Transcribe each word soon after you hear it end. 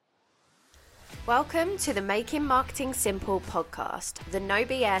Welcome to the Making Marketing Simple podcast, the no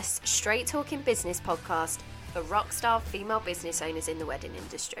BS, straight talking business podcast for rockstar female business owners in the wedding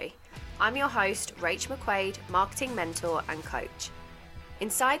industry. I'm your host, Rach McQuaid, marketing mentor and coach.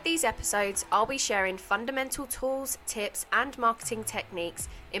 Inside these episodes, I'll be sharing fundamental tools, tips, and marketing techniques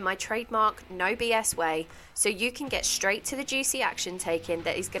in my trademark no BS way so you can get straight to the juicy action taken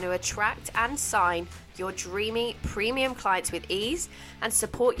that is going to attract and sign your dreamy premium clients with ease and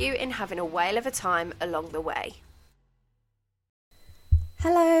support you in having a whale of a time along the way.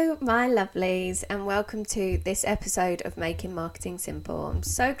 Hello, my lovelies, and welcome to this episode of Making Marketing Simple. I'm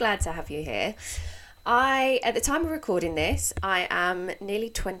so glad to have you here. At the time of recording this, I am nearly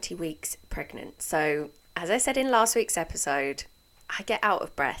 20 weeks pregnant. So, as I said in last week's episode, I get out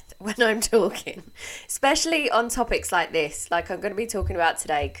of breath when I'm talking, especially on topics like this, like I'm going to be talking about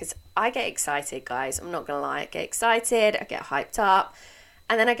today, because I get excited, guys. I'm not going to lie. I get excited, I get hyped up,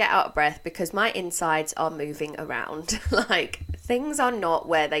 and then I get out of breath because my insides are moving around. Like, things are not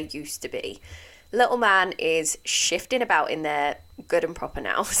where they used to be. Little man is shifting about in there good and proper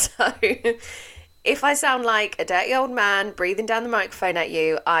now. So if I sound like a dirty old man breathing down the microphone at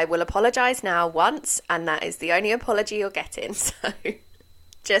you, I will apologise now once, and that is the only apology you're getting. So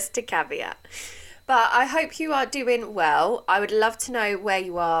just to caveat. But I hope you are doing well. I would love to know where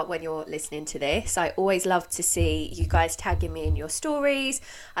you are when you're listening to this. I always love to see you guys tagging me in your stories.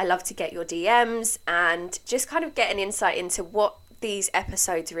 I love to get your DMs and just kind of get an insight into what these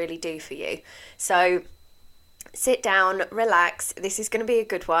episodes really do for you. So sit down, relax. This is going to be a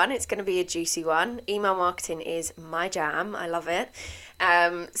good one. It's going to be a juicy one. Email marketing is my jam. I love it.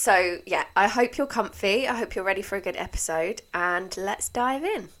 So yeah, I hope you're comfy. I hope you're ready for a good episode, and let's dive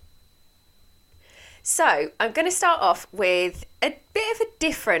in. So I'm going to start off with a bit of a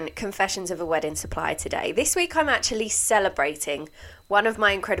different Confessions of a Wedding Supplier today. This week I'm actually celebrating one of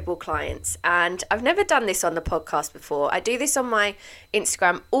my incredible clients, and I've never done this on the podcast before. I do this on my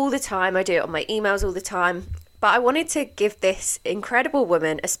Instagram all the time. I do it on my emails all the time. But I wanted to give this incredible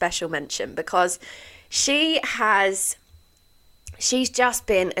woman a special mention because she's just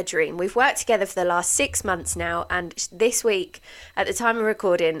been a dream. We've worked together for the last 6 months now, and this week, at the time of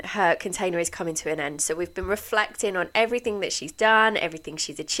recording, her container is coming to an end. So we've been reflecting on everything that she's done, everything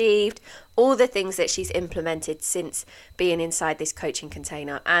she's achieved, all the things that she's implemented since being inside this coaching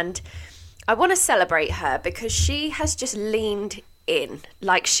container. And I want to celebrate her because she has just leaned in.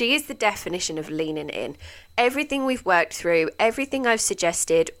 Like, she is the definition of leaning in. Everything we've worked through, everything I've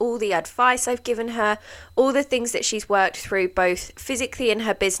suggested, all the advice I've given her, all the things that she's worked through, both physically in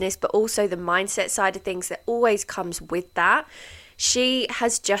her business, but also the mindset side of things that always comes with that. She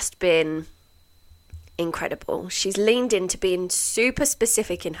has just been incredible. She's leaned into being super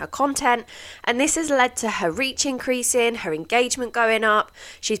specific in her content, and this has led to her reach increasing, her engagement going up.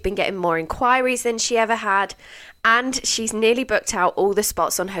 She's been getting more inquiries than she ever had, and she's nearly booked out all the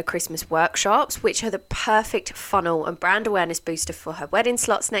spots on her Christmas workshops, which are the perfect funnel and brand awareness booster for her wedding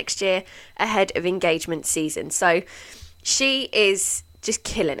slots next year ahead of engagement season. So she is just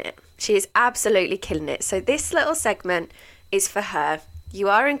killing it. She is absolutely killing it. So this little segment is for her. You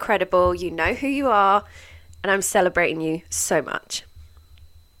are incredible. You know who you are, and I'm celebrating you so much.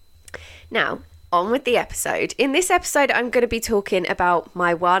 Now, on with the episode. In this episode, I'm going to be talking about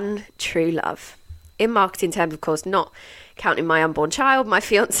my one true love. In marketing terms, of course, not counting my unborn child, my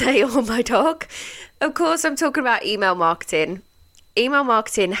fiance, or my dog. Of course, I'm talking about email marketing. Email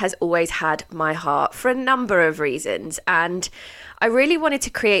marketing has always had my heart for a number of reasons, and I really wanted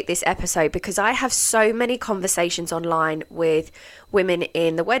to create this episode because I have so many conversations online with women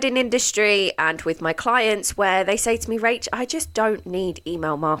in the wedding industry and with my clients where they say to me, Rach, I just don't need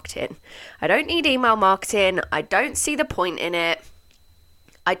email marketing. I don't need email marketing. I don't see the point in it.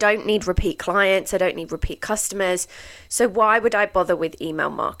 I don't need repeat clients. I don't need repeat customers. So why would I bother with email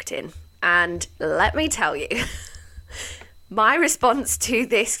marketing? And let me tell you, my response to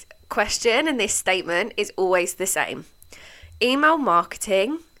this question and this statement is always the same. Email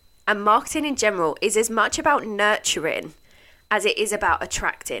marketing and marketing in general is as much about nurturing as it is about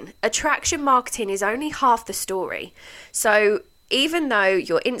attracting. Attraction marketing is only half the story. So even though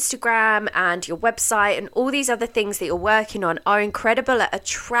your Instagram and your website and all these other things that you're working on are incredible at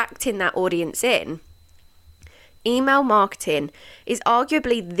attracting that audience in, email marketing is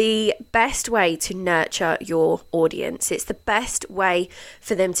arguably the best way to nurture your audience. It's the best way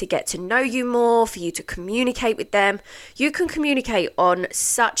for them to get to know you more, for you to communicate with them. You can communicate on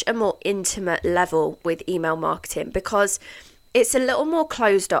such a more intimate level with email marketing because it's a little more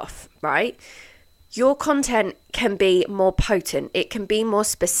closed off, right? Your content can be more potent. It can be more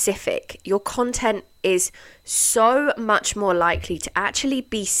specific. Your content is so much more likely to actually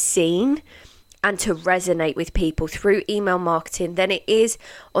be seen and to resonate with people through email marketing than it is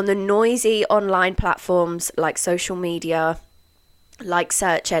on the noisy online platforms like social media, like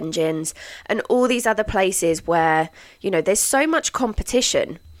search engines, and all these other places where, there's so much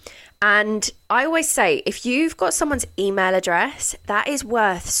competition. And I always say, if you've got someone's email address, that is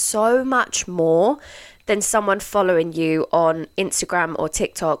worth so much more than someone following you on Instagram or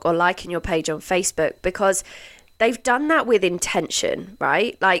TikTok or liking your page on Facebook, because they've done that with intention,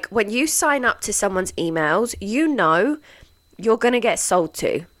 right? Like when you sign up to someone's emails, you're going to get sold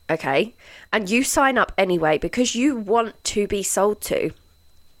to, okay? And you sign up anyway because you want to be sold to.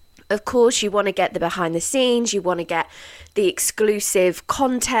 Of course, you want to get the behind the scenes, you want to get the exclusive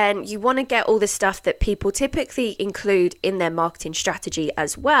content, you want to get all the stuff that people typically include in their marketing strategy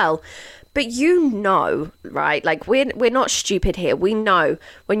as well. But right? Like we're not stupid here. We know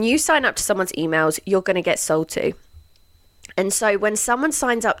when you sign up to someone's emails, you're going to get sold to. And so when someone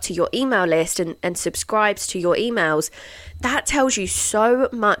signs up to your email list and subscribes to your emails, that tells you so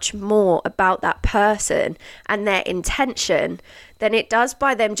much more about that person and their intention than it does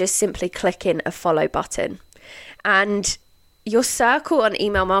by them just simply clicking a follow button. And your circle on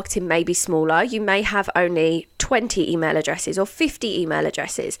email marketing may be smaller. You may have only 20 email addresses or 50 email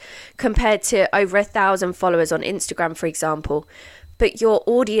addresses compared to over 1,000 followers on Instagram, for example. But your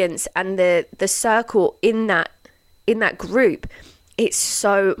audience and the circle in that group, it's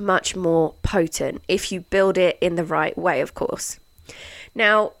so much more potent if you build it in the right way, of course.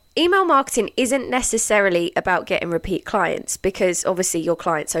 Now, email marketing isn't necessarily about getting repeat clients, because obviously your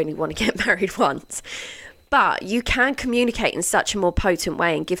clients only want to get married once. But you can communicate in such a more potent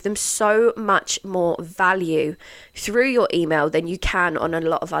way and give them so much more value through your email than you can on a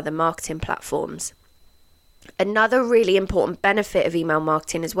lot of other marketing platforms. Another really important benefit of email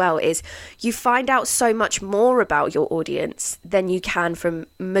marketing as well is you find out so much more about your audience than you can from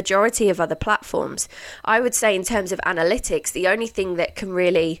majority of other platforms. I would say in terms of analytics, the only thing that can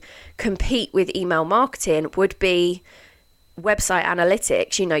really compete with email marketing would be website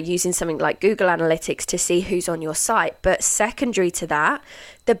analytics, using something like Google Analytics to see who's on your site. But secondary to that,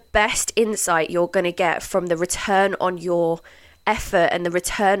 the best insight you're going to get from the return on your effort and the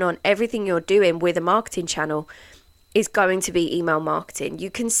return on everything you're doing with a marketing channel is going to be email marketing. You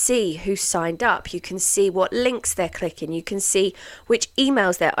can see who's signed up. You can see what links they're clicking. You can see which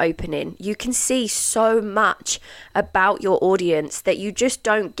emails they're opening. You can see so much about your audience that you just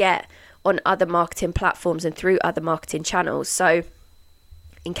don't get on other marketing platforms and through other marketing channels. So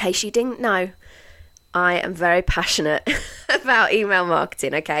in case you didn't know, I am very passionate about email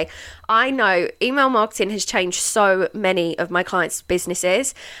marketing, okay? I know email marketing has changed so many of my clients'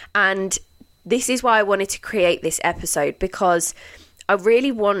 businesses, and this is why I wanted to create this episode, because I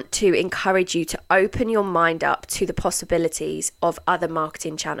really want to encourage you to open your mind up to the possibilities of other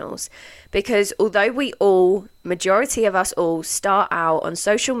marketing channels. Because although majority of us all start out on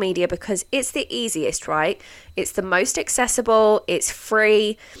social media because it's the easiest, right? It's the most accessible, it's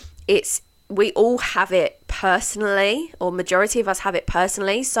free, we all have it personally, or majority of us have it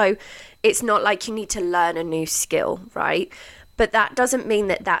personally. So it's not like you need to learn a new skill, right? But that doesn't mean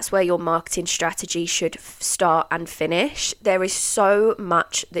that that's where your marketing strategy should start and finish. There is so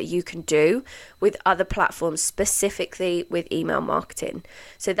much that you can do with other platforms, specifically with email marketing.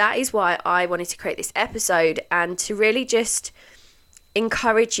 So that is why I wanted to create this episode, and to really just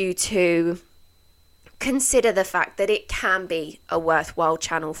encourage you to consider the fact that it can be a worthwhile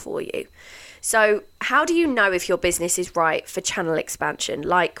channel for you. So how do you know if your business is right for channel expansion,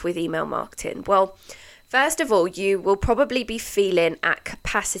 like with email marketing? Well, first of all, you will probably be feeling at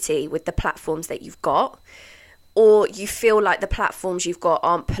capacity with the platforms that you've got, or you feel like the platforms you've got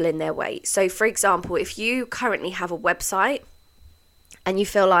aren't pulling their weight. So for example, if you currently have a website and you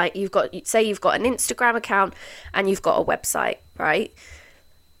feel like you've got an Instagram account and you've got a website, right?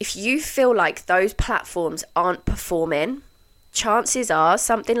 If you feel like those platforms aren't performing, chances are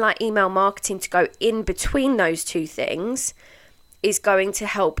something like email marketing to go in between those two things is going to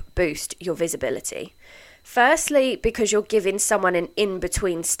help boost your visibility. Firstly, because you're giving someone an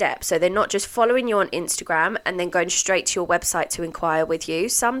in-between step. So they're not just following you on Instagram and then going straight to your website to inquire with you.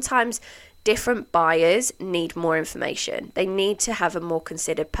 Sometimes different buyers need more information. They need to have a more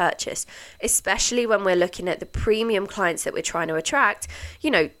considered purchase, especially when we're looking at the premium clients that we're trying to attract.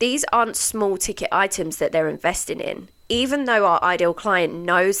 These aren't small ticket items that they're investing in. Even though our ideal client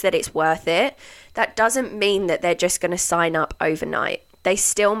knows that it's worth it, that doesn't mean that they're just going to sign up overnight. They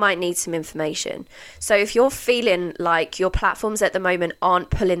still might need some information. So if you're feeling like your platforms at the moment aren't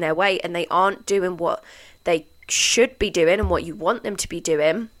pulling their weight and they aren't doing what they should be doing and what you want them to be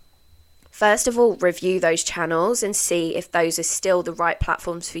doing, First of all, review those channels and see if those are still the right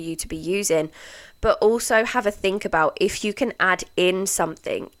platforms for you to be using. But also have a think about if you can add in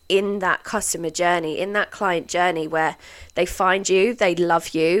something in that customer journey, in that client journey where they find you, they love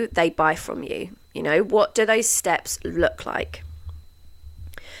you, they buy from you. You know, what do those steps look like?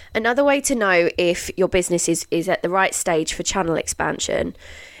 Another way to know if your business is at the right stage for channel expansion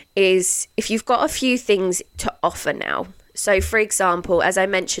is if you've got a few things to offer now. So for example, as I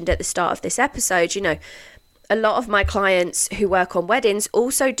mentioned at the start of this episode, you know, a lot of my clients who work on weddings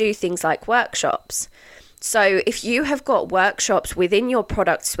also do things like workshops. So if you have got workshops within your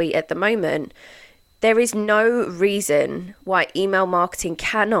product suite at the moment, there is no reason why email marketing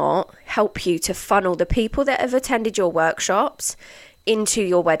cannot help you to funnel the people that have attended your workshops into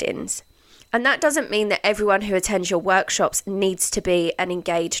your weddings. And that doesn't mean that everyone who attends your workshops needs to be an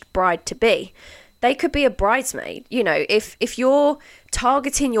engaged bride-to-be. They could be a bridesmaid. You know, if you're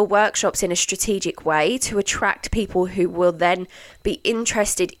targeting your workshops in a strategic way to attract people who will then be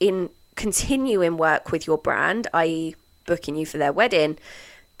interested in continuing work with your brand, i.e. booking you for their wedding,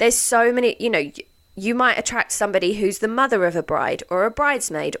 there's so many, you know, you might attract somebody who's the mother of a bride or a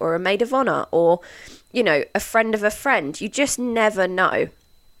bridesmaid or a maid of honor or, you know, a friend of a friend. You just never know.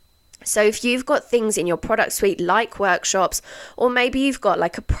 So if you've got things in your product suite like workshops, or maybe you've got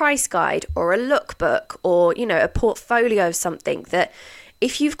like a price guide or a lookbook or, you know, a portfolio of something, that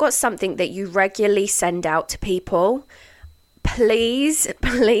if you've got something that you regularly send out to people, please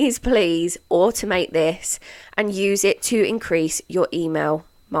automate this and use it to increase your email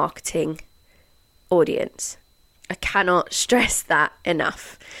marketing audience. I cannot stress that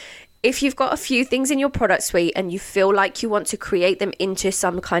enough. If you've got a few things in your product suite and you feel like you want to create them into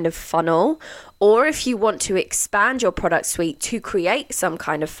some kind of funnel, or if you want to expand your product suite to create some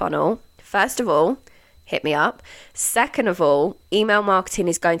kind of funnel, first of all, hit me up. Second of all, email marketing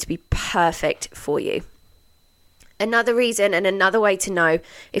is going to be perfect for you. Another reason and another way to know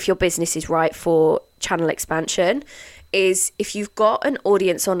if your business is right for channel expansion is if you've got an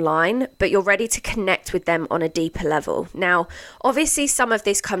audience online, but you're ready to connect with them on a deeper level. Now, obviously, some of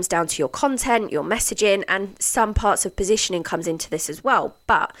this comes down to your content, your messaging, and some parts of positioning comes into this as well.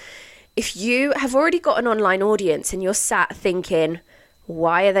 But if you have already got an online audience and you're sat thinking,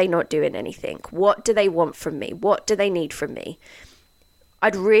 why are they not doing anything? What do they want from me? What do they need from me?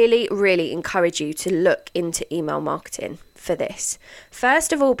 I'd really encourage you to look into email marketing for this.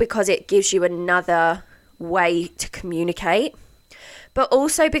 First of all, because it gives you another way to communicate, but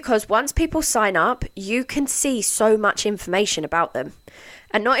also because once people sign up, you can see so much information about them,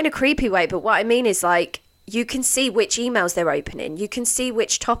 and not in a creepy way, but what I mean is like you can see which emails they're opening, you can see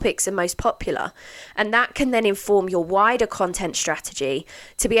which topics are most popular, and that can then inform your wider content strategy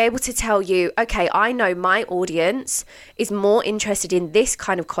to be able to tell you, okay, I know my audience is more interested in this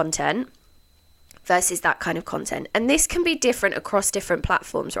kind of content versus that kind of content. And this can be different across different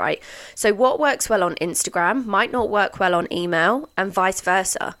platforms, right? So what works well on Instagram might not work well on email, and vice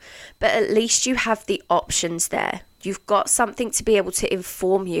versa. But at least you have the options there. You've got something to be able to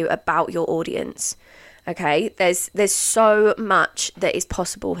inform you about your audience. Okay, there's so much that is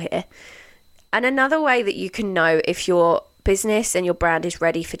possible here. And another way that you can know if your business and your brand is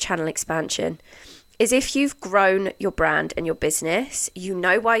ready for channel expansion is if you've grown your brand and your business, you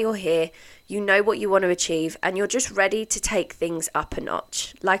know why you're here, you know what you want to achieve, and you're just ready to take things up a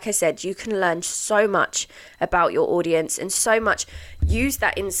notch. Like I said, you can learn so much about your audience and so much, use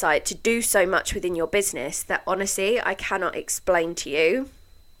that insight to do so much within your business that honestly, I cannot explain to you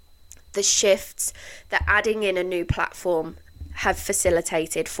the shifts that adding in a new platform have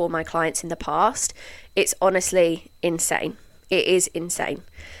facilitated for my clients in the past. It's honestly insane. It is insane.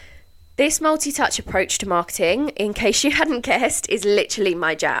 This multi-touch approach to marketing, in case you hadn't guessed, is literally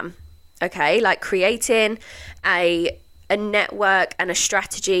my jam. Okay, like creating a network and a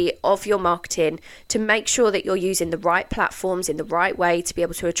strategy of your marketing to make sure that you're using the right platforms in the right way to be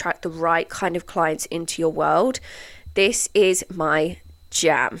able to attract the right kind of clients into your world. This is my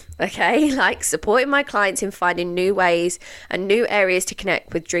jam, okay? Like supporting my clients in finding new ways and new areas to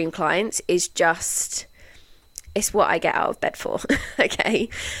connect with dream clients is just, it's what I get out of bed for, okay?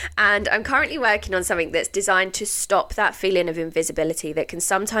 And I'm currently working on something that's designed to stop that feeling of invisibility that can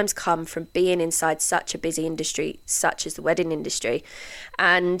sometimes come from being inside such a busy industry, such as the wedding industry.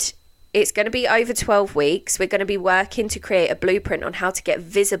 And it's going to be over 12 weeks. We're going to be working to create a blueprint on how to get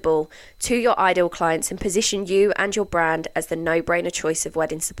visible to your ideal clients and position you and your brand as the no-brainer choice of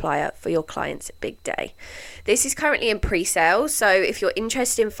wedding supplier for your clients' big day. This is currently in pre-sale, so if you're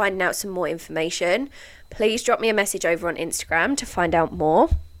interested in finding out some more information, please drop me a message over on Instagram to find out more.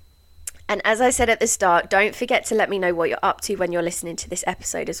 And as I said at the start, don't forget to let me know what you're up to when you're listening to this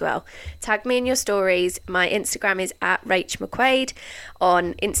episode as well. Tag me in your stories. My Instagram is @RachMcQuaid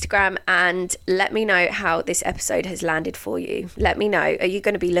on Instagram, and let me know how this episode has landed for you. Let me know, are you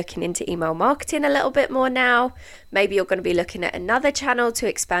going to be looking into email marketing a little bit more now? Maybe you're going to be looking at another channel to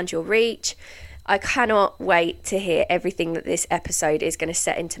expand your reach. I cannot wait to hear everything that this episode is going to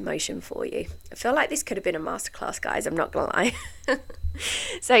set into motion for you. I feel like this could have been a masterclass, guys. I'm not going to lie.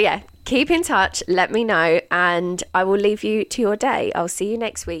 So yeah, keep in touch. Let me know, and I will leave you to your day. I'll see you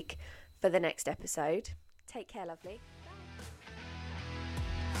next week for the next episode. Take care, lovely.